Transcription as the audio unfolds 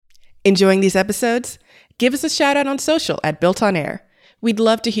Enjoying these episodes? Give us a shout out on social at Built On Air. We'd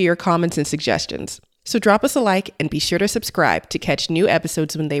love to hear your comments and suggestions. So drop us a like and be sure to subscribe to catch new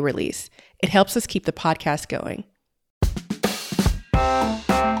episodes when they release. It helps us keep the podcast going.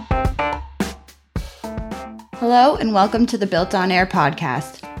 Hello and welcome to the Built On Air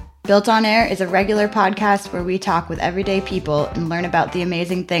podcast. Built On Air is a regular podcast where we talk with everyday people and learn about the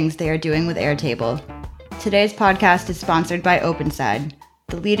amazing things they are doing with Airtable. Today's podcast is sponsored by OpenSide,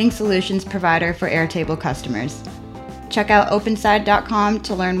 the leading solutions provider for Airtable customers. Check out openside.com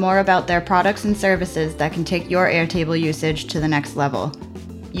to learn more about their products and services that can take your Airtable usage to the next level.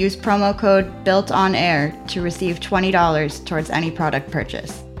 Use promo code BUILTONAIR to receive $20 towards any product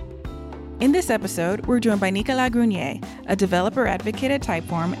purchase. In this episode, we're joined by Nicolas Grunier, a developer advocate at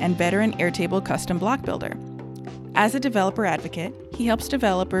Typeform and veteran Airtable custom block builder. As a developer advocate, he helps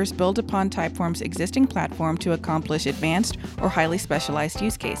developers build upon Typeform's existing platform to accomplish advanced or highly specialized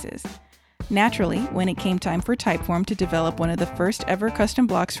use cases. Naturally, when it came time for Typeform to develop one of the first ever custom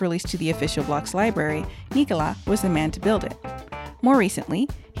blocks released to the official blocks library, Nicolas was the man to build it. More recently,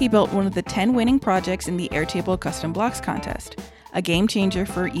 he built one of the 10 winning projects in the Airtable Custom Blocks contest. A game changer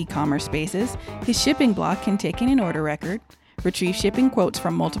for e-commerce spaces, his shipping block can take in an order record, retrieve shipping quotes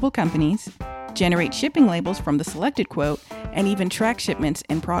from multiple companies, generate shipping labels from the selected quote, and even track shipments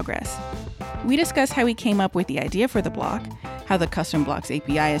in progress. We discuss how he came up with the idea for the block, how the Custom Blocks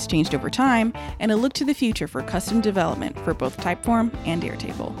API has changed over time, and a look to the future for custom development for both Typeform and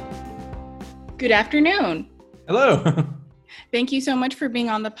Airtable. Good afternoon. Hello. Thank you so much for being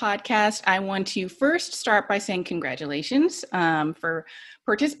on the podcast. I want to first start by saying congratulations for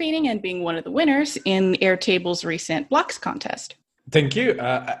participating and being one of the winners in Airtable's recent blocks contest. Thank you.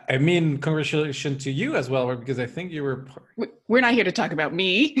 I mean, congratulations to you as well, because I think you were... We're not here to talk about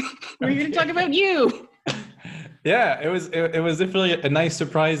me. We're here to talk about you. Yeah, it was definitely a nice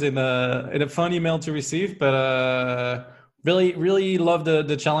surprise and a fun email to receive, but really love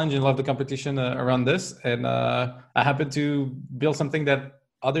the challenge and love the competition around this. And I happened to build something that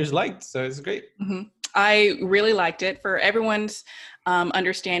others liked, so it's great. Mm-hmm. I really liked it. For everyone's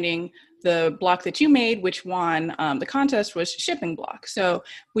understanding, the block that you made, which won the contest, was Shipping Block. So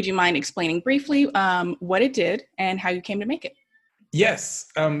would you mind explaining briefly what it did and how you came to make it? Yes.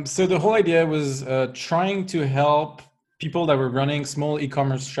 So the whole idea was trying to help people that were running small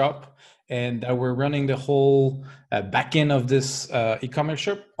e-commerce shop and that were running the whole back end of this e-commerce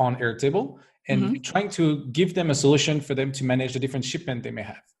shop on Airtable, and trying to give them a solution for them to manage the different shipment they may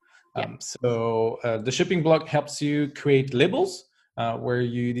have. So the Shipping Block helps you create labels where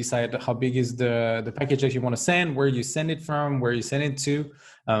you decide how big is the package that you want to send, where you send it from, where you send it to.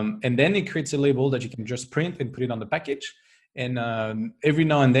 And then it creates a label that you can just print and put it on the package. And every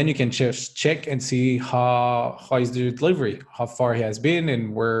now and then you can just check and see how is the delivery, how far he has been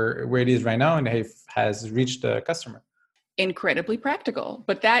and where it is right now and if it has reached the customer. Incredibly practical,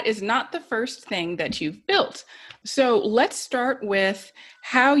 but that is not the first thing that you've built. So let's start with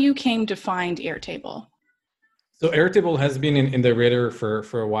how you came to find Airtable. So Airtable has been in the radar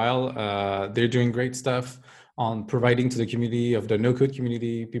for a while. They're doing great stuff on providing to the community of the no-code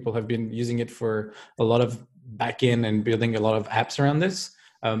community. People have been using it for a lot of backend and building a lot of apps around this.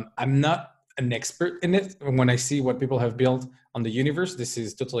 I'm not an expert in it. When I see what people have built on the universe, this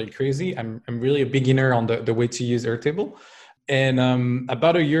is totally crazy. I'm really a beginner on the way to use Airtable. And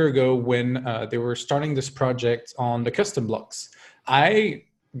about a year ago, when they were starting this project on the custom blocks, I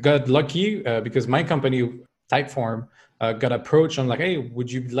got lucky because my company, Typeform, got approached on like, hey,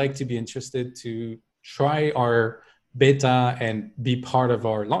 would you like to be interested to try our beta and be part of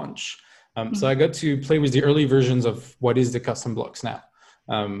our launch? So I got to play with the early versions of what is the custom blocks now.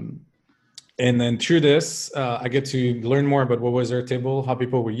 And then through this, I get to learn more about what was Airtable, how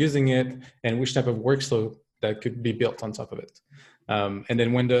people were using it, and which type of workflow that could be built on top of it. And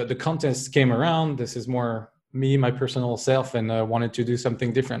then when the contest came around, this is more me, my personal self, and I wanted to do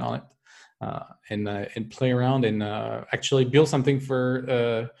something different on it. And play around and actually build something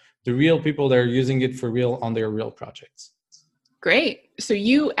for the real people that are using it for real on their real projects. Great. So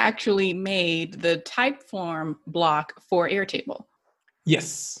you actually made the Typeform block for Airtable.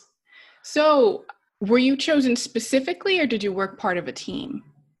 Yes. So were you chosen specifically, or did you work part of a team?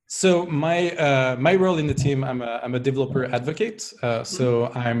 So my role in the team, I'm a developer advocate.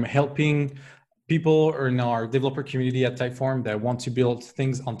 So I'm helping people in our developer community at Typeform that want to build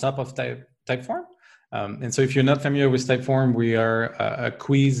things on top of Typeform. And so if you're not familiar with Typeform, we are a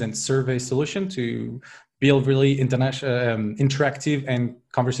quiz and survey solution to build really interactive and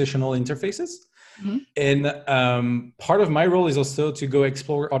conversational interfaces. Mm-hmm. And part of my role is also to go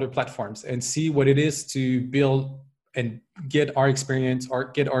explore other platforms and see what it is to build and get our experience or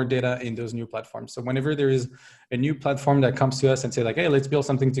get our data in those new platforms. So whenever there is a new platform that comes to us and say like, hey, let's build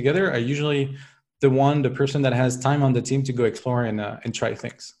something together, I usually the person that has time on the team to go explore and try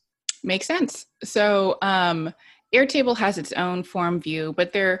things. Makes sense. So Airtable has its own form view,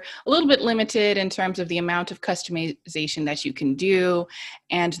 but they're a little bit limited in terms of the amount of customization that you can do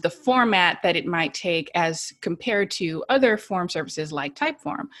and the format that it might take as compared to other form services like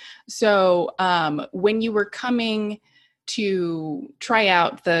Typeform. So when you were coming to try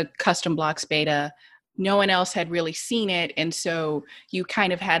out the custom blocks beta, no one else had really seen it. And so you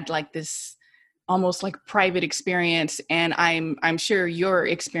kind of had like this almost like private experience. And I'm sure your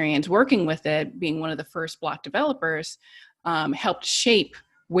experience working with it, being one of the first block developers, helped shape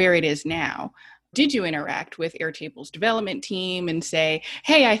where it is now. Did you interact with Airtable's development team and say,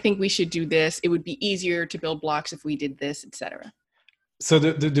 hey, I think we should do this. It would be easier to build blocks if we did this, et cetera? So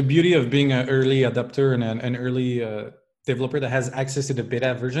the beauty of being an early adopter and an early developer that has access to the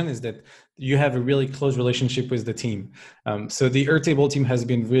beta version is that you have a really close relationship with the team. So the Airtable team has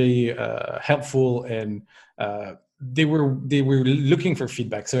been really helpful, and they were looking for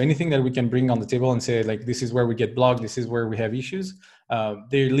feedback. So anything that we can bring on the table and say like, this is where we get blocked, this is where we have issues.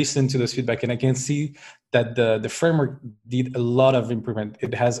 They listen to those feedback, and I can see that the framework did a lot of improvement.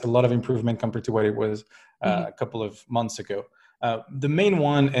 It has a lot of improvement compared to what it was a couple of months ago. The main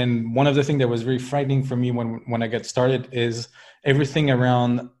one, and one of the things that was very frightening for me when I got started, is everything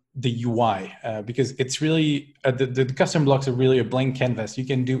around the UI, because it's really, the custom blocks are really a blank canvas. You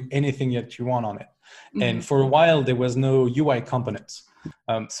can do anything that you want on it. Mm-hmm. And for a while, there was no UI components.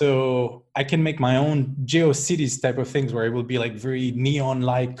 So I can make my own GeoCities type of things where it will be like very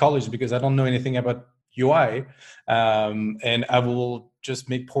neon-like colors because I don't know anything about UI. And I will just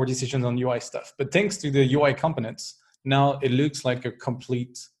make poor decisions on UI stuff. But thanks to the UI components, now it looks like a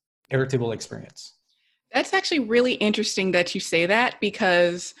complete Airtable experience. That's actually really interesting that you say that,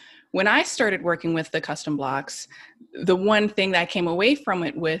 because when I started working with the custom blocks, the one thing that I came away from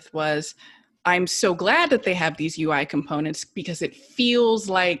it with was, I'm so glad that they have these UI components because it feels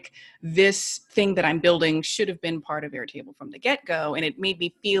like this thing that I'm building should have been part of Airtable from the get-go. And it made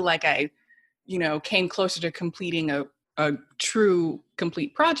me feel like I, came closer to completing a true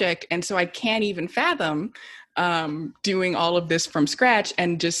complete project. And so I can't even fathom doing all of this from scratch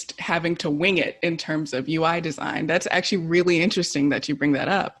and just having to wing it in terms of UI design. That's actually really interesting that you bring that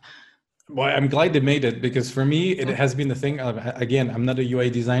up. Well, I'm glad they made it, because for me, it has been the thing of, again, I'm not a UI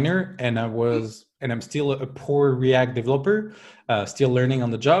designer, and I'm still a poor React developer, still learning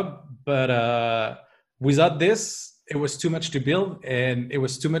on the job. But without this, it was too much to build, and it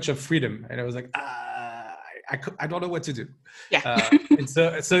was too much of freedom. And I was like, I don't know what to do. Yeah. And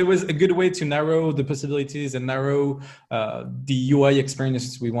so it was a good way to narrow the possibilities and narrow the UI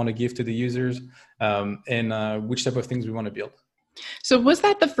experiences we want to give to the users, and which type of things we want to build. So was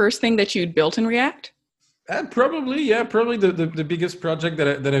that the first thing that you'd built in React? Probably the biggest project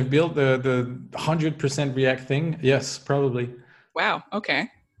that I've built, the 100% React thing. Yes, probably. Wow.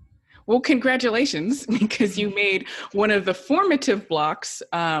 Okay. Well, congratulations, because you made one of the formative blocks,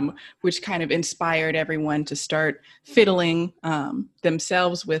 which kind of inspired everyone to start fiddling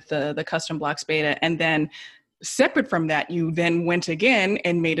themselves with the custom blocks beta. And then separate from that, you then went again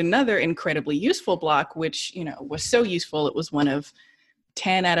and made another incredibly useful block, which, was so useful. It was one of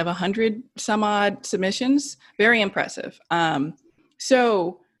 10 out of 100 some odd submissions. Very impressive.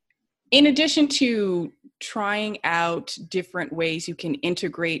 So in addition to trying out different ways you can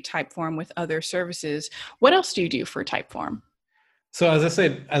integrate Typeform with other services, what else do you do for Typeform? So as I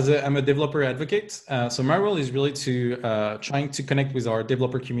said, I'm a developer advocate. So my role is really to trying to connect with our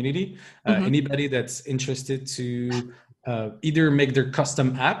developer community. Anybody that's interested to either make their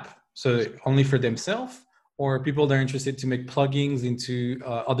custom app, so only for themselves, or people that are interested to make plugins into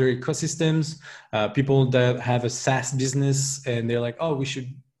other ecosystems, people that have a SaaS business and they're like, oh, we should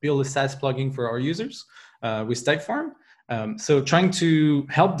build a SaaS plugin for our users with Typeform. So trying to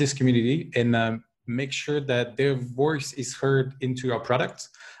help this community and make sure that their voice is heard into our product,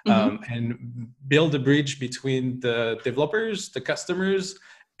 and build a bridge between the developers, the customers,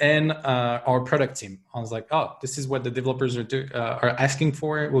 and our product team. I was like, oh, this is what the developers are asking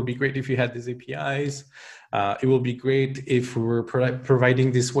for. It will be great if you had these APIs. It will be great if we were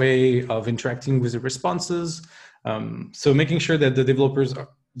providing this way of interacting with the responses. So making sure that the developers,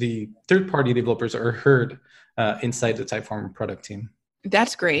 the third-party developers, are heard inside the Typeform product team.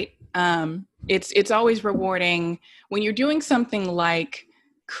 That's great. It's always rewarding when you're doing something like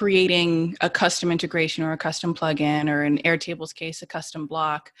creating a custom integration or a custom plugin, or in Airtable's case, a custom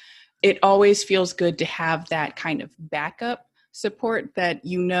block. It always feels good to have that kind of backup support, that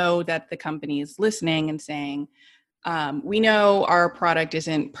that the company is listening and saying, we know our product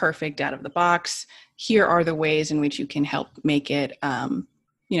isn't perfect out of the box. Here are the ways in which you can help make it,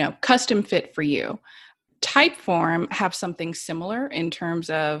 custom fit for you. Typeform have something similar in terms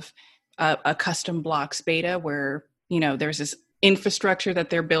of a custom blocks beta where, there's this infrastructure that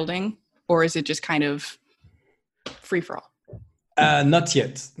they're building, or is it just kind of free for all? Not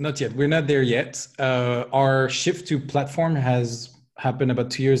yet. We're not there yet. Our shift to platform has happened about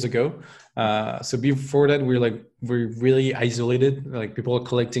 2 years ago. So before that, we're really isolated. Like, people are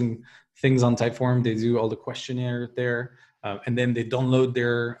collecting things on Typeform. They do all the questionnaire there. And then they download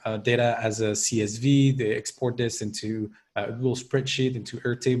their data as a CSV. They export this into a Google spreadsheet, into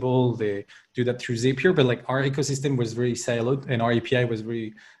Airtable. They do that through Zapier. But like, our ecosystem was very siloed, and our API was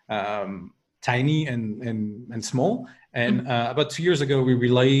very tiny and small. And about 2 years ago, we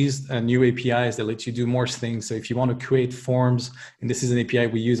released new APIs that let you do more things. So if you want to create forms, and this is an API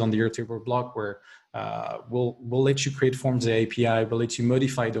we use on the Airtable block, where we'll let you create forms via API, we'll let you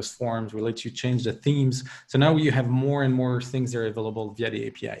modify those forms, we'll let you change the themes. So now you have more and more things that are available via the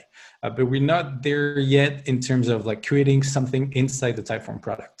API. But we're not there yet in terms of like creating something inside the Typeform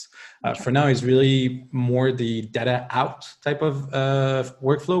product. For now, it's really more the data out type of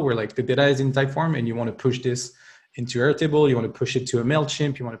workflow, where like the data is in Typeform and you want to push this into Airtable, you want to push it to a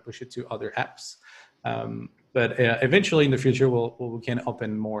MailChimp, you want to push it to other apps. But eventually in the future, we can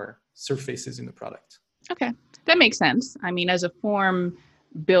open more surfaces in the product. Okay, that makes sense. I mean, as a form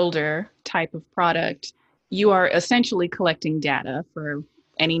builder type of product, you are essentially collecting data for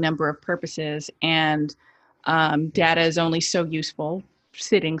any number of purposes, and data is only so useful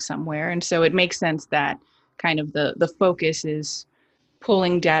sitting somewhere. And so it makes sense that kind of the focus is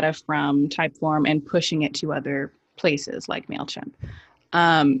pulling data from Typeform and pushing it to other places like MailChimp.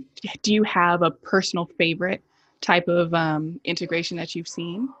 Do you have a personal favorite type of integration that you've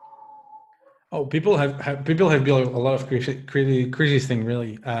seen? Oh, people have built a lot of crazy thing,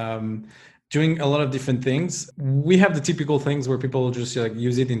 really. Doing a lot of different things. We have the typical things where people just like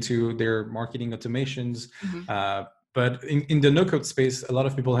use it into their marketing automations. But in the no-code space, a lot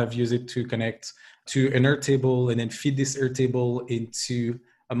of people have used it to connect to an Airtable and then feed this Airtable into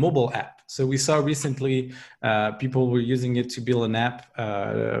a mobile app. So we saw recently people were using it to build an app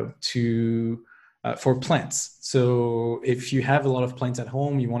for plants. So if you have a lot of plants at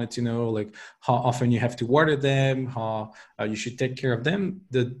home, you wanted to know like how often you have to water them, how you should take care of them.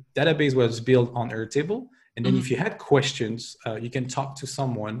 The database was built on Airtable. And then if you had questions, you can talk to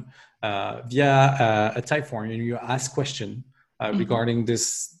someone via a Typeform, and you ask question regarding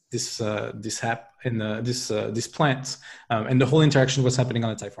this app and this plant, and the whole interaction was happening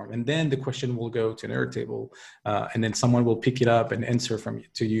on a Typeform. And then the question will go to an Airtable, and then someone will pick it up and answer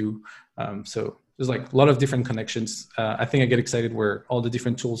to you. So there's like a lot of different connections. I think I get excited where all the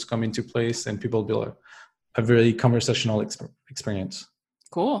different tools come into place and people build a very conversational experience.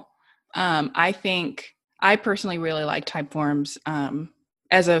 Cool. I personally really like Typeforms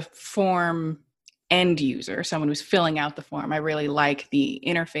as a form end user, someone who's filling out the form. I really like the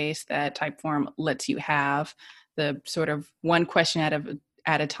interface that Typeform lets you have, the sort of one question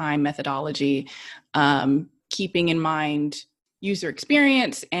at a time methodology, keeping in mind user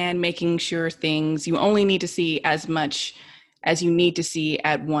experience and making sure you only need to see as much as you need to see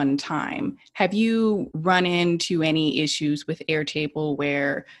at one time. Have you run into any issues with Airtable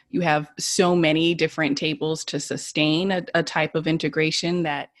where you have so many different tables to sustain a type of integration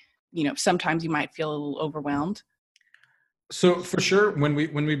that, sometimes you might feel a little overwhelmed? So for sure, when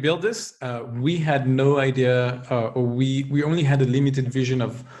we built this, we had no idea, or we only had a limited vision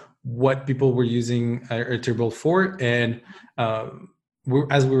of what people were using Airtable for. And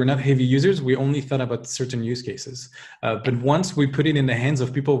as we were not heavy users, we only thought about certain use cases. But once we put it in the hands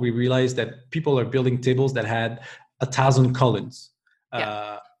of people, we realized that people are building tables that had 1,000 columns.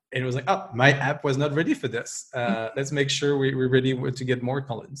 And it was like, oh, my app was not ready for this. Let's make sure we're ready to get more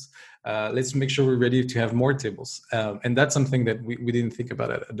columns. Let's make sure we're ready to have more tables. And that's something that we didn't think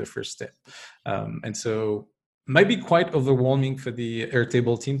about at the first step. And so it might be quite overwhelming for the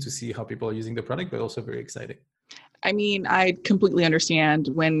Airtable team to see how people are using the product, but also very exciting. I mean, I completely understand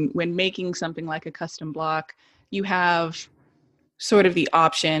when making something like a custom block, you have sort of the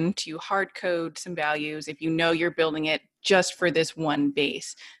option to hard code some values if you're building it just for this one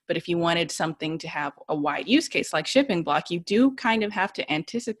base. But if you wanted something to have a wide use case like shipping block, you do kind of have to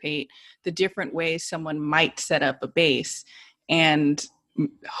anticipate the different ways someone might set up a base and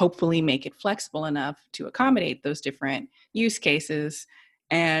hopefully make it flexible enough to accommodate those different use cases.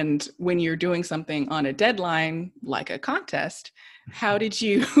 And when you're doing something on a deadline, like a contest, how did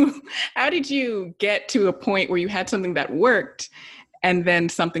you get to a point where you had something that worked and then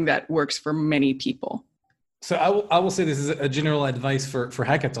something that works for many people? So I will say this is a general advice for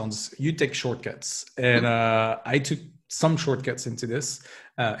hackathons. You take shortcuts, and I took some shortcuts into this,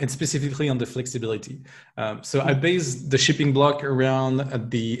 and specifically on the flexibility. So I based the shipping block around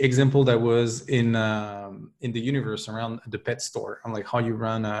the example that was in the universe around the pet store, and like how you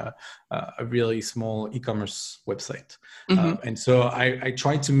run a really small e-commerce website. And so I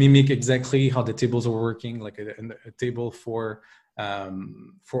tried to mimic exactly how the tables are working, like a table for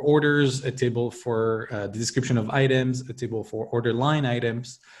orders, a table for the description of items, a table for order line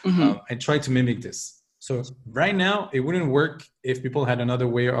items, and try to mimic this. So right now, it wouldn't work if people had another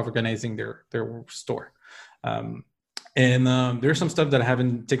way of organizing their store. And there's some stuff that I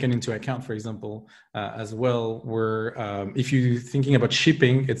haven't taken into account, for example, as well, where if you're thinking about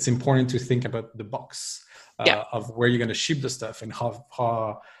shipping, it's important to think about the box of where you're going to ship the stuff and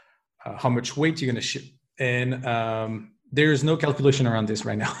how much weight you're going to ship. And there's no calculation around this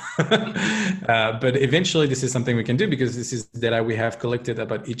right now. But eventually this is something we can do because this is data we have collected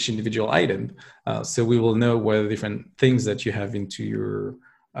about each individual item. So we will know what are the different things that you have into your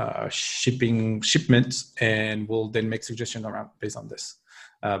shipment, and we'll then make suggestions around based on this.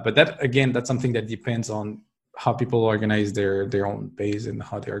 But that's something that depends on how people organize their own base and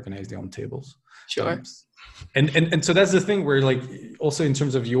how they organize their own tables. Sure. And so that's the thing where, like, also in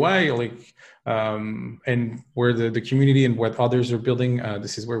terms of UI, like, and where the community and what others are building,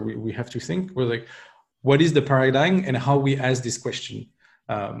 this is where we have to think. We're like, what is the paradigm and how we ask this question?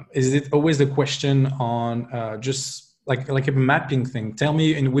 Is it always the question on just like a mapping thing? Tell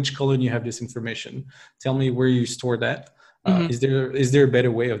me in which column you have this information. Tell me where you store that. Is there a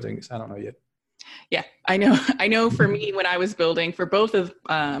better way of doing this? I don't know yet. Yeah, I know for me, when I was building for both of,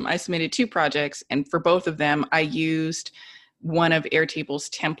 I submitted 2 projects, and for both of them, I used one of Airtable's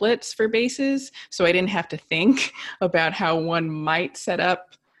templates for bases. So I didn't have to think about how one might set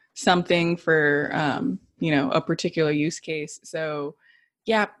up something for, a particular use case. So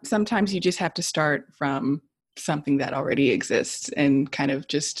yeah, sometimes you just have to start from something that already exists and kind of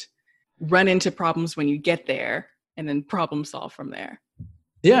just run into problems when you get there and then problem solve from there.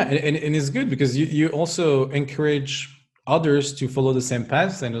 Yeah, and it's good because you also encourage others to follow the same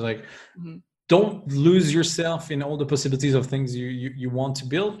path, and it's like, don't lose yourself in all the possibilities of things you want to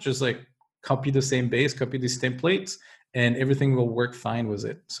build. Just like copy the same base, copy these templates, and everything will work fine with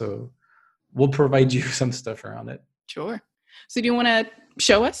it. So we'll provide you some stuff around it. Sure. So do you want to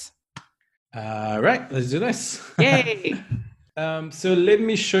show us? Right, let's do this. Yay. So let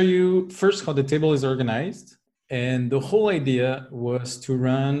me show you first how the table is organized. And the whole idea was to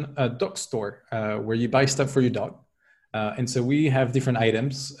run a dog store where you buy stuff for your dog. And so we have different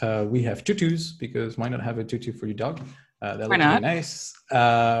items. We have tutus, because why not have a tutu for your dog? That looks really nice.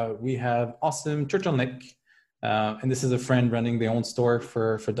 We have awesome turtleneck. And this is a friend running their own store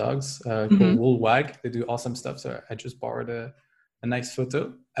for dogs called Woolwag. They do awesome stuff. So I just borrowed a nice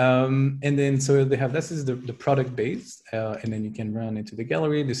photo. And then so they have, this is the product base. And then you can run into the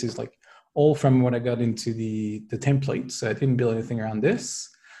gallery. This is like all from what I got into the template. So I didn't build anything around this.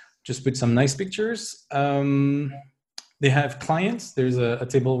 Just put some nice pictures. They have clients. There's a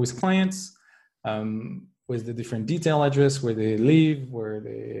table with clients, with the different detail address, where they live,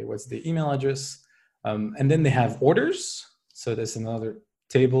 what's the email address. And then they have orders. So there's another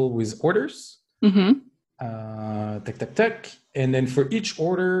table with orders. And then for each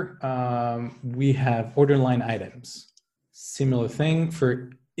order, we have order line items. Similar thing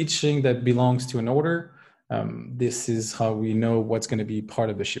for each thing that belongs to an order. This is how we know what's going to be part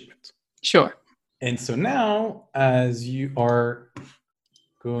of the shipment. Sure. And so now, as you are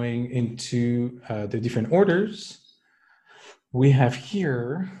going into the different orders, we have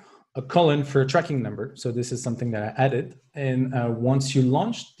here a column for a tracking number. So this is something that I added. And once you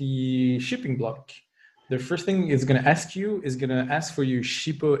launch the shipping block, the first thing it's going to ask you is going to ask for your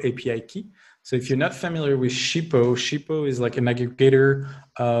Shippo API key. So if you're not familiar with Shippo is like an aggregator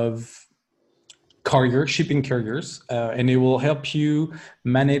of shipping carriers, and it will help you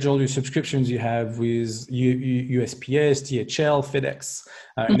manage all your subscriptions you have with USPS, DHL, FedEx,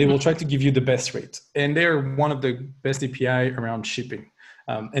 and they will try to give you the best rate. And they're one of the best API around shipping.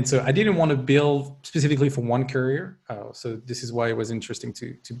 And so I didn't want to build specifically for one carrier. So this is why it was interesting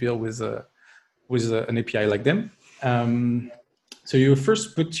to build with an API like them. So you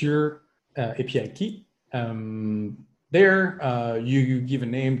first put your API key. There, you give a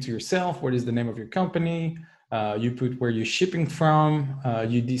name to yourself. What is the name of your company? You put where you're shipping from.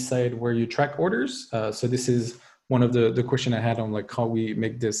 You decide where you track orders. So this is one of the question I had on like how we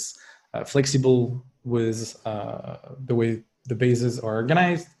make this flexible with the way the bases are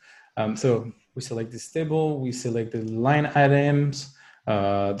organized. So we select this table. We select the line items.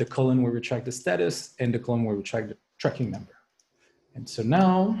 the column where we track the status, and the column where we track the tracking number. And so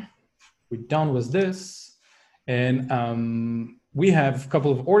now we're done with this. And we have a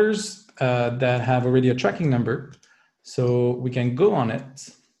couple of orders that have already a tracking number. So we can go on it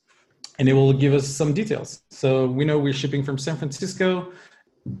and it will give us some details. So we know we're shipping from San Francisco.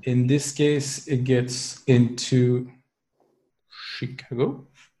 In this case, it gets into Chicago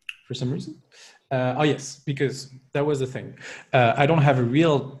for some reason. Oh yes, because that was the thing. I don't have a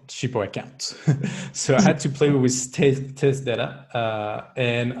real Shippo account. So I had to play with test data.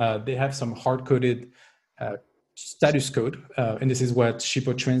 And they have some hard-coded status code. And this is what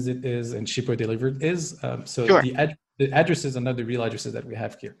Shippo Transit is and Shippo Delivered is. So sure. The addresses are not the real addresses that we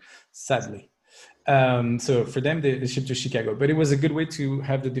have here, sadly. So for them, they ship to Chicago. But it was a good way to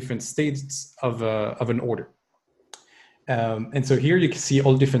have the different states of an order. And so here you can see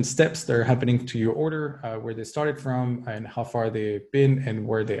all different steps that are happening to your order, where they started from and how far they've been and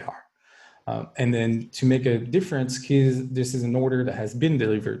where they are. And then to make a difference, this is an order that has been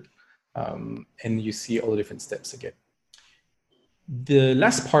delivered. And you see all the different steps again. The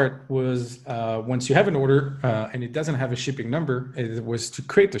last part was once you have an order and it doesn't have a shipping number, it was to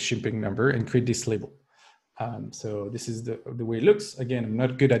create a shipping number and create this label. So this is the way it looks. Again, I'm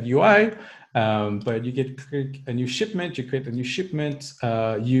not good at UI, but you create a new shipment, you create a new shipment,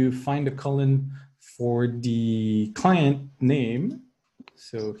 you find a column for the client name.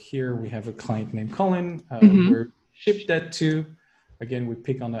 So here we have a client name column where we ship that to. Again, we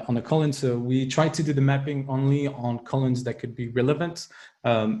pick on the column. So we try to do the mapping only on columns that could be relevant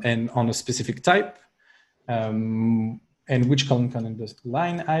and on a specific type. And which column can does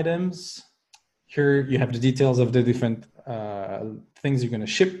line items. Here you have the details of the different things you're going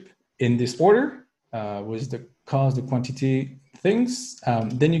to ship in this order, with the cost, the quantity, things.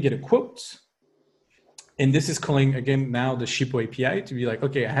 Then you get a quote. And this is calling, again, now the Shippo API to be like,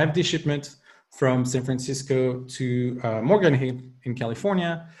 okay, I have this shipment from San Francisco to Morgan Hill in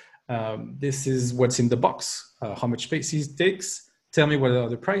California. This is what's in the box, how much space it takes. Tell me what are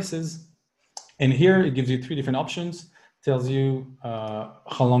the prices. And here it gives you 3 different options. Tells you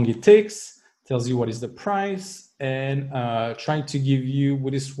how long it takes, tells you what is the price, and trying to give you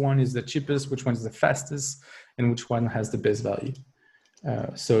which one is the cheapest, which one is the fastest, and which one has the best value.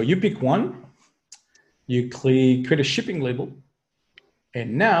 So you pick one, you click create a shipping label,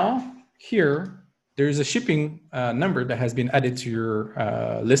 and now here, there is a shipping number that has been added to your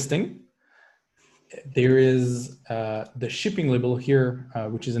listing. There is the shipping label here,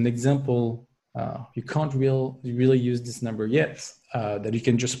 which is an example. You can't really use this number yet, that you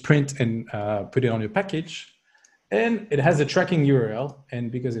can just print and put it on your package. And it has a tracking URL.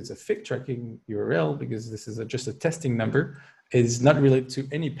 And because it's a fake tracking URL, because this is just a testing number, it's not related to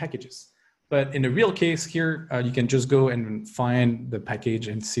any packages. But in the real case here, you can just go and find the package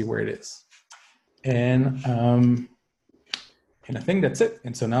and see where it is. And I think that's it.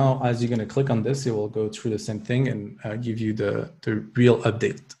 And so now as you're going to click on this, it will go through the same thing and give you the real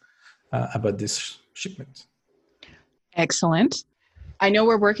update about this shipment. Excellent. I know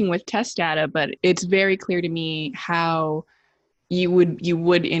we're working with test data, but it's very clear to me how you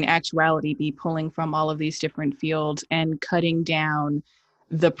would in actuality be pulling from all of these different fields and cutting down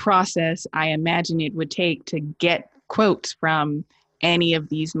the process I imagine it would take to get quotes from any of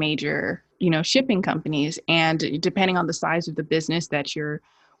these major, shipping companies. And depending on the size of the business that you're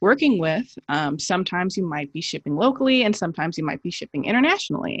working with, sometimes you might be shipping locally and sometimes you might be shipping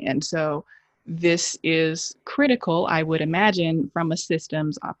internationally. And so this is critical, I would imagine, from a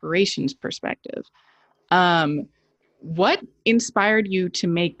systems operations perspective. What inspired you to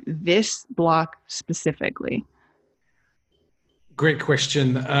make this block specifically? Great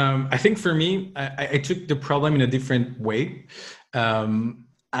question. I think for me, I took the problem in a different way. I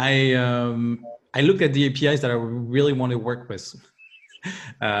look at the APIs that I really want to work with.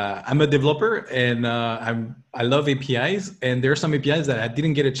 I'm a developer and I love APIs, and there are some APIs that I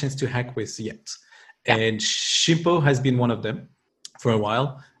didn't get a chance to hack with yet. Yeah. And Shippo has been one of them for a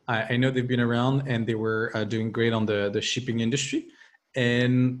while. I know they've been around and they were doing great on the shipping industry.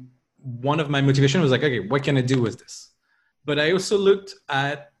 And one of my motivations was like, okay, what can I do with this? But I also looked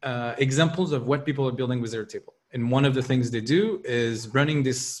at examples of what people are building with Airtable. And one of the things they do is running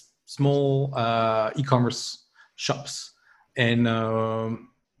this small e-commerce shops. And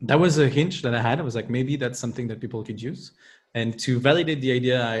that was a hint that I had. I was like, maybe that's something that people could use. And to validate the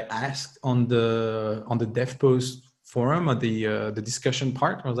idea, I asked on the DevPost forum, or the discussion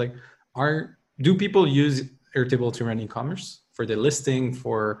part, I was like, do people use Airtable to run e-commerce for the listing,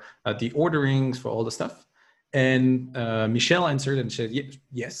 for the orderings, for all the stuff? And Michelle answered and said,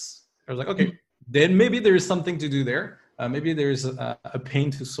 yes. I was like, okay, then maybe there is something to do there. maybe there's a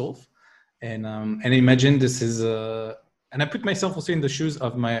pain to solve. And imagine this is and I put myself also in the shoes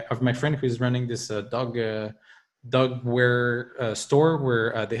of my friend who is running this dog wear store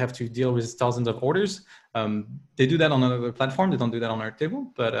where they have to deal with thousands of orders. They do that on another platform. They don't do that on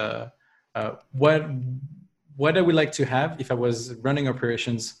Airtable. But what I would like to have if I was running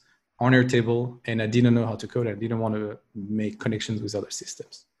operations on Airtable and I didn't know how to code, I didn't want to make connections with other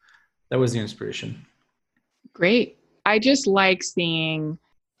systems. That was the inspiration. Great. I just like seeing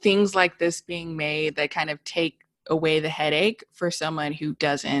things like this being made that kind of take away the headache for someone who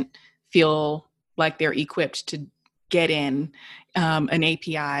doesn't feel like they're equipped to get in an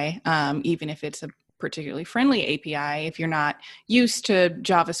API, even if it's a particularly friendly API. If you're not used to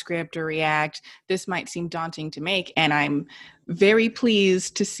JavaScript or React, this might seem daunting to make. And I'm very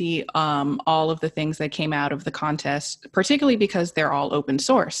pleased to see all of the things that came out of the contest, particularly because they're all open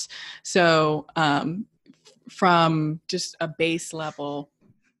source. So from just a base level,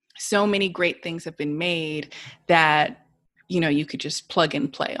 so many great things have been made that, you could just plug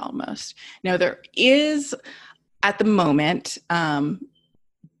and play almost. Now, there is, at the moment,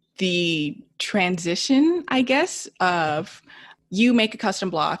 the transition, I guess, of you make a custom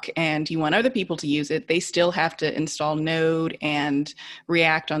block and you want other people to use it. They still have to install Node and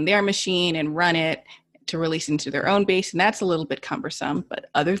React on their machine and run it to release into their own base. And that's a little bit cumbersome. But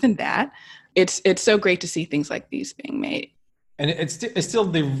other than that, it's so great to see things like these being made. And it's still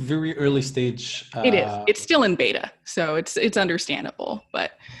the very early stage. It is. It's still in beta, so it's understandable.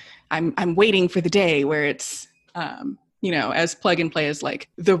 But I'm waiting for the day where it's as plug and play as like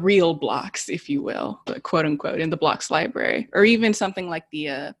the real blocks, if you will, quote unquote, in the blocks library, or even something like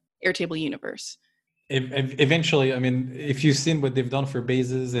the Airtable universe. Eventually, I mean, if you've seen what they've done for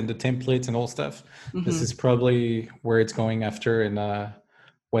bases and the templates and all stuff, this is probably where it's going after and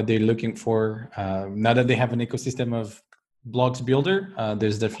what they're looking for. Now that they have an ecosystem of blocks builder,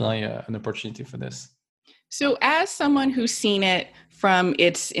 there's definitely an opportunity for this. So as someone who's seen it from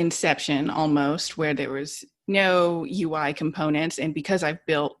its inception almost, where there was no UI components, and because I've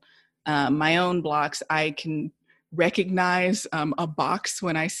built my own blocks, I can recognize a box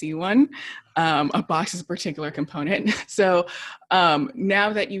when I see one. A box is a particular component. So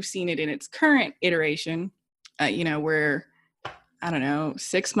now that you've seen it in its current iteration, we're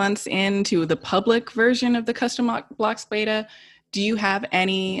 6 months into the public version of the custom blocks beta. Do you have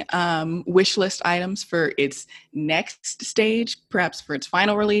any wish list items for its next stage, perhaps for its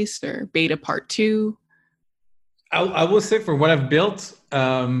final release or beta part 2? I will say for what I've built,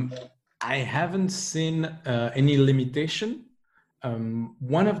 I haven't seen any limitation.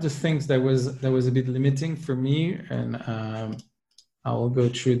 One of the things that was a bit limiting for me, and I will go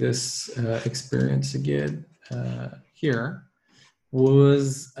through this experience again here,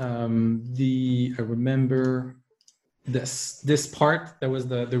 was I remember this part that was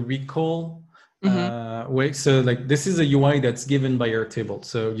the recall way. So like this is a UI that's given by Airtable.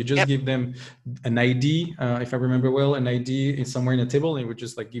 So you just give them an ID, if I remember well, an ID is somewhere in a table, and it would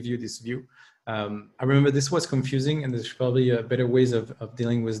just like give you this view. I remember this was confusing, and there's probably better ways of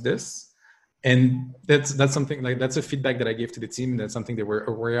dealing with this. And that's something like that's a feedback that I gave to the team. That's something they were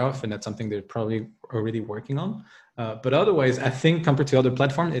aware of, and that's something they're probably already working on. But otherwise, I think compared to other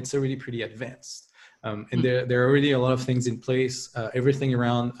platforms, it's already pretty advanced. And there are already a lot of things in place, everything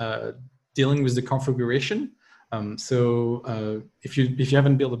around dealing with the configuration. So if you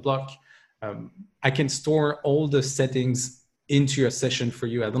haven't built a block, I can store all the settings into a session for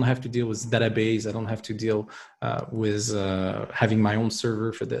you. I don't have to deal with database. I don't have to deal with having my own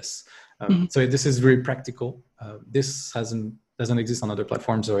server for this. So this is very practical. This doesn't exist on other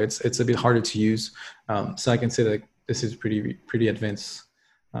platforms, so it's a bit harder to use. So I can say that this is pretty advanced.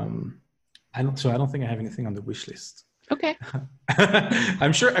 I don't think I have anything on the wish list. Okay.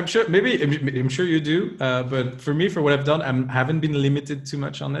 I'm sure you do. But for me, for what I've done, I haven't been limited too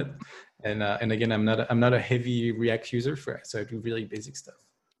much on it. And again, I'm not a heavy React user so I do really basic stuff.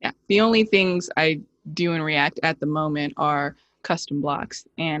 Yeah. The only things I do in React at the moment are custom blocks,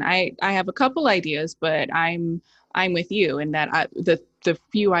 and I have a couple ideas, but I'm with you in that the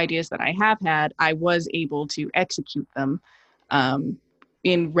few ideas that I have had, I was able to execute them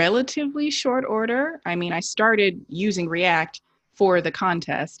in relatively short order. I mean, I started using React for the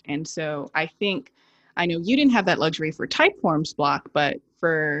contest, and so I know you didn't have that luxury for Typeforms block, but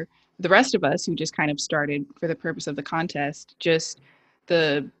for the rest of us who just kind of started for the purpose of the contest, just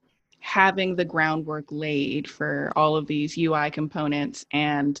having the groundwork laid for all of these UI components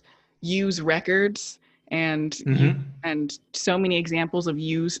and use records and so many examples of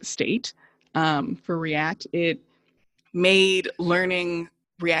use state for React, it made learning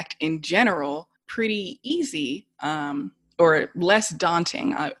React in general pretty easy, or less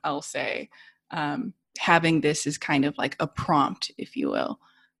daunting, I'll say, having this as kind of like a prompt, if you will.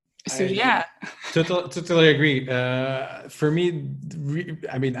 So yeah. Totally agree. For me,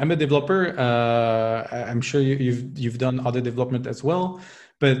 I mean, I'm a developer. I'm sure you've done other development as well,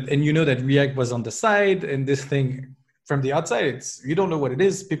 and you know that React was on the side, and this thing from the outside, you don't know what it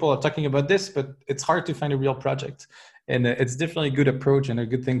is. People are talking about this, but it's hard to find a real project, and it's definitely a good approach and a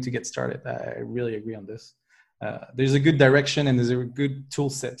good thing to get started. I really agree on this. There's a good direction and there's a good tool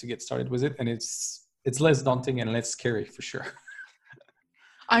set to get started with it, and it's less daunting and less scary for sure.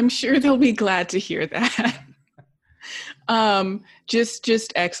 I'm sure they'll be glad to hear that.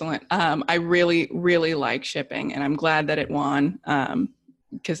 Just excellent. I really, really like shipping, and I'm glad that it won.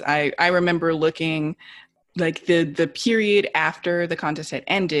 Because I remember looking like the period after the contest had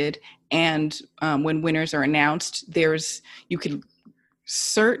ended, and when winners are announced, you could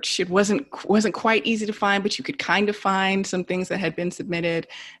search. It wasn't quite easy to find, but you could kind of find some things that had been submitted.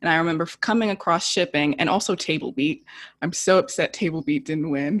 And I remember coming across shipping and also TableBeat. I'm so upset TableBeat didn't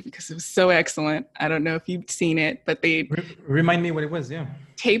win because it was so excellent. I don't know if you've seen it, but they remind me what it was. Yeah,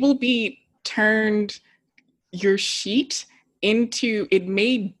 TableBeat turned your sheet into, it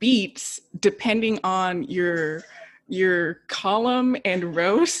made beats depending on your column and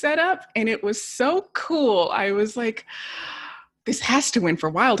row setup, and it was so cool. I was like, this has to win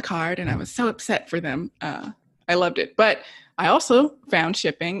for wildcard, and I was so upset for them. I loved it, but I also found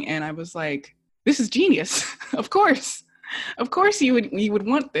shipping, and I was like, this is genius. Of course you would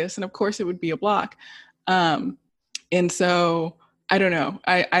want this, and of course it would be a block. And so I don't know.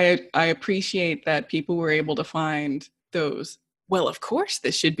 I appreciate that people were able to find those, well, of course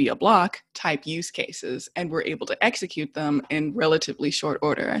this should be a block type use cases, and were able to execute them in relatively short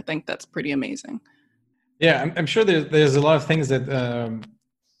order. I think that's pretty amazing. Yeah, I'm sure there's a lot of things that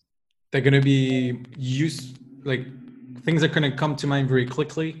they're going to be used, like things that are going to come to mind very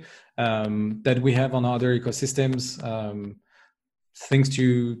quickly that we have on other ecosystems. Things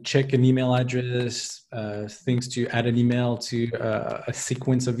to check an email address, things to add an email to a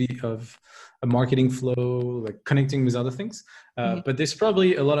sequence of a marketing flow, like connecting with other things. But there's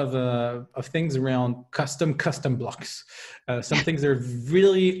probably a lot of things around custom blocks. Some things are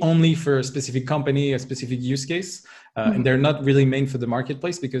really only for a specific company, a specific use case, and they're not really meant for the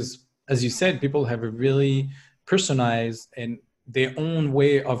marketplace because, as you said, people have a really personalized and their own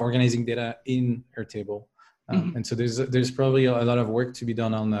way of organizing data in Airtable. And so there's probably a lot of work to be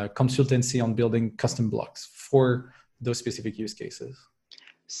done on consultancy on building custom blocks for those specific use cases.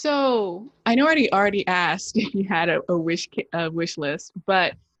 So I know I already asked if you had a wish list,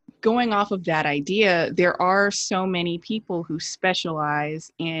 but going off of that idea, there are so many people who specialize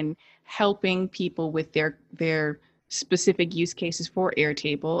in helping people with their specific use cases for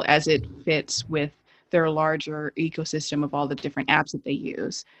Airtable as it fits with their larger ecosystem of all the different apps that they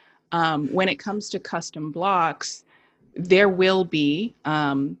use. When it comes to custom blocks, there will be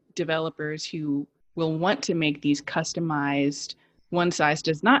developers who will want to make these customized,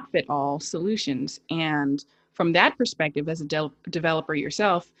 one-size-does-not-fit-all solutions. And from that perspective, as a developer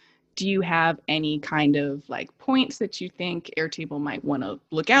yourself, do you have any kind of like points that you think Airtable might want to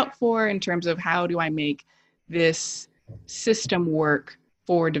look out for in terms of how do I make this system work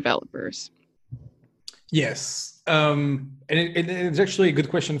for developers? Yes. And it's actually a good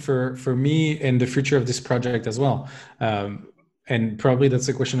question for me and the future of this project as well. And probably that's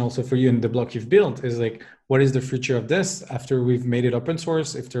a question also for you in the block you've built is like, what is the future of this after we've made it open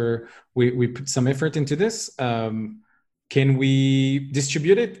source, after we put some effort into this? Can we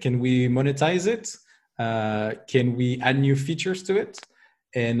distribute it? Can we monetize it? Can we add new features to it?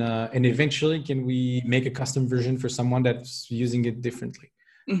 And eventually, can we make a custom version for someone that's using it differently?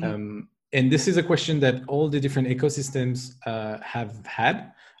 And this is a question that all the different ecosystems have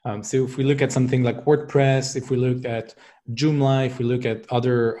had. So if we look at something like WordPress, if we look at Joomla, if we look at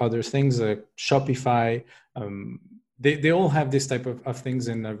other things like Shopify, they all have this type of things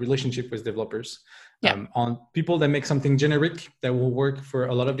in a relationship with developers. On people that make something generic that will work for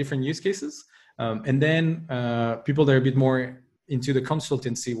a lot of different use cases. And then people that are a bit more into the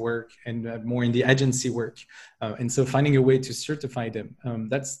consultancy work and more in the agency work. And so finding a way to certify them.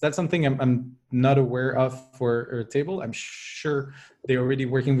 That's something I'm not aware of for Airtable. I'm sure they're already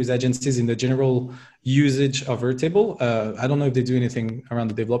working with agencies in the general usage of Airtable. I don't know if they do anything around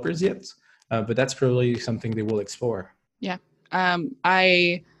the developers yet, but that's probably something they will explore. Yeah.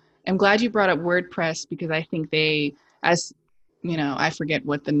 I am glad you brought up WordPress because I think they, as you know, I forget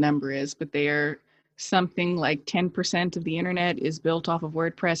what the number is, but they are something like 10% of the internet is built off of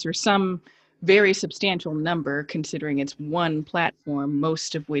WordPress, or some very substantial number considering it's one platform,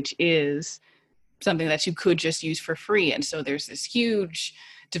 most of which is something that you could just use for free. And so there's this huge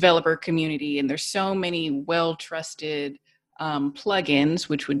developer community, and there's so many well-trusted plugins,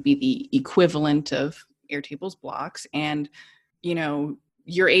 which would be the equivalent of Airtable's blocks. And,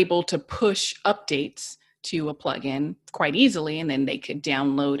 you're able to push updates to a plugin quite easily, and then they could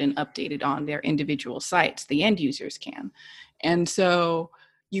download and update it on their individual sites. The end users can. And so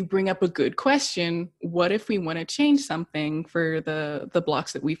you bring up a good question. What if we want to change something for the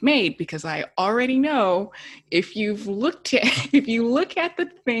blocks that we've made? Because I already know if you look at the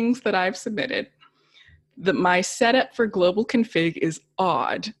things that I've submitted, that my setup for global config is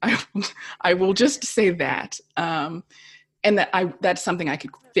odd. I will just say that. And that's something I could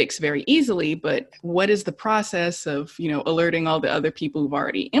fix very easily, but what is the process of, alerting all the other people who've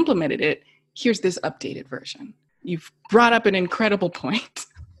already implemented it? Here's this updated version. You've brought up an incredible point.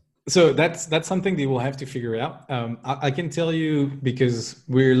 So that's something they will have to figure out. I can tell you, because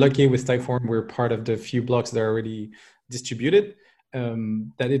we're lucky with Typeform, we're part of the few blocks that are already distributed,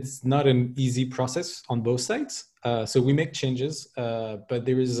 that it's not an easy process on both sides. So we make changes, but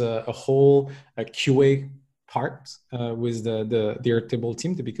there is a whole QA part with the Airtable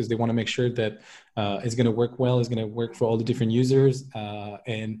team, because they want to make sure that it's going to work well, it's going to work for all the different users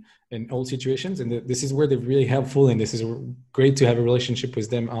and in all situations. And this is where they're really helpful, and this is great to have a relationship with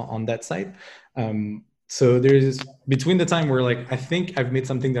them on that side. So there's, between the time where I think I've made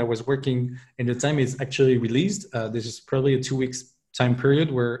something that was working and the time it's actually released, there's just probably a 2 weeks time period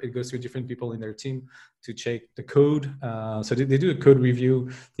where it goes to different people in their team to check the code. So they do a code review,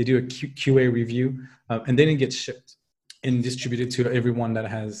 they do a QA review, and then it gets shipped and distributed to everyone that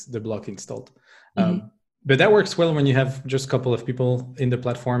has the block installed. But that works well when you have just a couple of people in the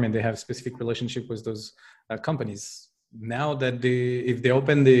platform and they have specific relationship with those companies. Now that if they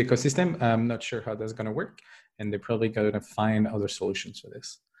open the ecosystem, I'm not sure how that's going to work, and they're probably going to find other solutions for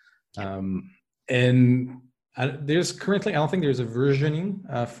this. And there's currently, I don't think there's a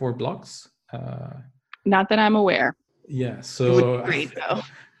versioning for blocks. Not that I'm aware. Yeah, so great though.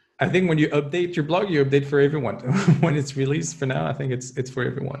 I think when you update your blog, you update for everyone. When it's released, for now, I think it's for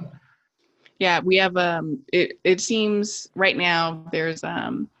everyone. Yeah, we have it seems right now there's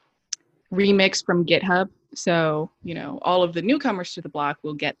remix from GitHub. So, all of the newcomers to the block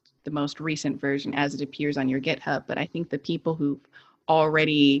will get the most recent version as it appears on your GitHub. But I think the people who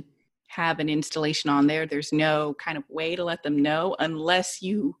already have an installation on there, there's no kind of way to let them know unless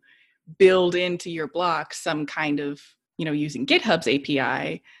you build into your block some kind of, using GitHub's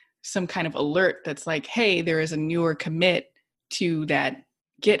API, some kind of alert that's like, hey, there is a newer commit to that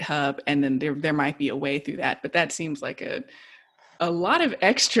GitHub, and then there might be a way through that. But that seems like a lot of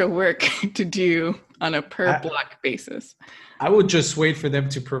extra work to do on a per block basis. I would just wait for them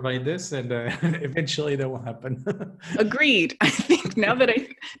to provide this, and eventually that will happen. Agreed. I think now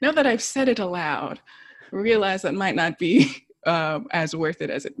that I've said it aloud, I realize that might not be as worth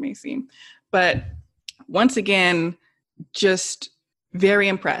it as it may seem. But once again, just very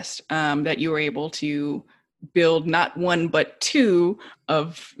impressed that you were able to build not one but two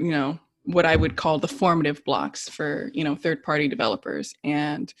of what I would call the formative blocks for third-party developers,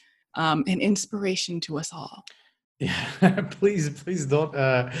 and an inspiration to us all. Yeah, please don't.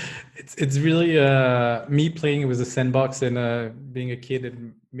 It's really me playing with a sandbox and being a kid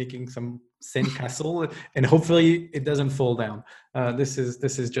and making some sandcastle, and hopefully it doesn't fall down. This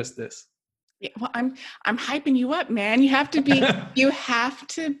is just this. Yeah, well, I'm hyping you up, man. You have to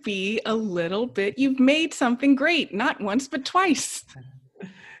be a little bit. You've made something great, not once but twice.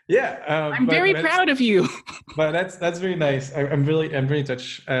 Yeah, I'm very proud of you. But that's very nice. I'm really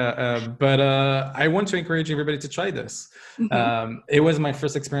touched. But I want to encourage everybody to try this. Mm-hmm. It was my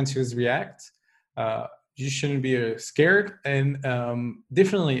first experience with React. You shouldn't be scared, and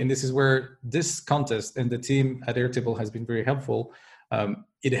definitely. And this is where this contest and the team at Airtable has been very helpful.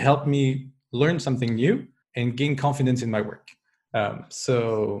 It helped me learn something new and gain confidence in my work.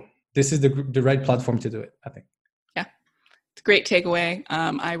 So this is the right platform to do it, I think. Yeah, it's a great takeaway.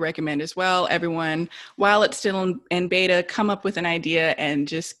 I recommend as well. Everyone, while it's still in beta, come up with an idea and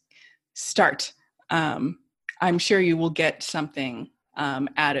just start. I'm sure you will get something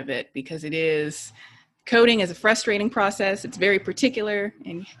out of it, because coding is a frustrating process. It's very particular,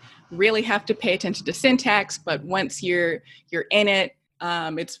 and you really have to pay attention to syntax. But once you're in it,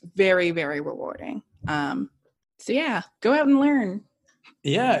 it's very, very rewarding. So yeah, go out and learn.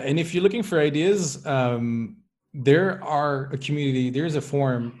 Yeah, and if you're looking for ideas, there are a community. There's a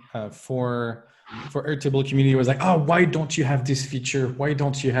forum for Airtable community. It was like, oh, why don't you have this feature? Why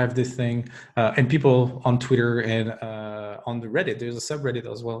don't you have this thing? And people on Twitter and on the Reddit, there's a subreddit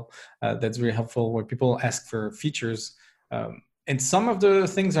as well that's very helpful, where people ask for features. And some of the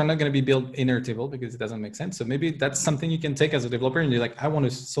things are not going to be built in Airtable because it doesn't make sense. So maybe that's something you can take as a developer and you're like, I want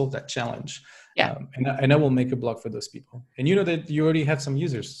to solve that challenge. Yeah. And I will make a blog for those people. And you know that you already have some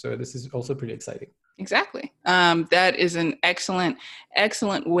users. So this is also pretty exciting. Exactly. That is an excellent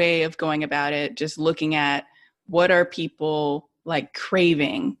way of going about it. Just looking at what are people like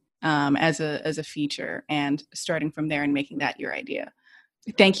craving as a feature and starting from there and making that your idea.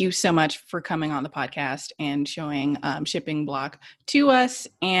 Thank you so much for coming on the podcast and showing Shipping Block to us.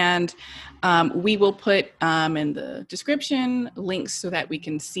 And we will put in the description links so that we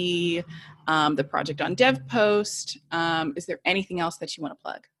can see the project on DevPost. Is there anything else that you want to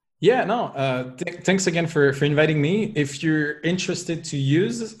plug? Yeah, no, thanks again for inviting me. If you're interested to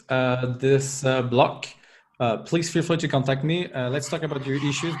use this block, please feel free to contact me. Let's talk about your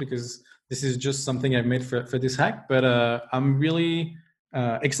issues because this is just something I made for this hack. But I'm really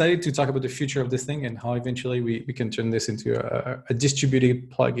excited to talk about the future of this thing and how eventually we can turn this into a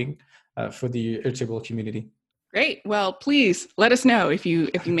distributed plugin for the Airtable community. Great. Well, please let us know if you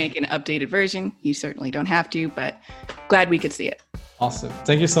make an updated version. You certainly don't have to, but glad we could see it. Awesome.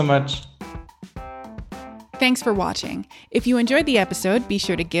 Thank you so much. Thanks for watching. If you enjoyed the episode, be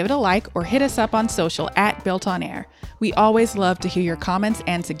sure to give it a like or hit us up on social @BuiltOnAir. We always love to hear your comments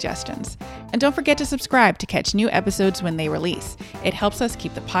and suggestions. And don't forget to subscribe to catch new episodes when they release. It helps us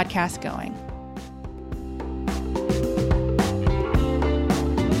keep the podcast going.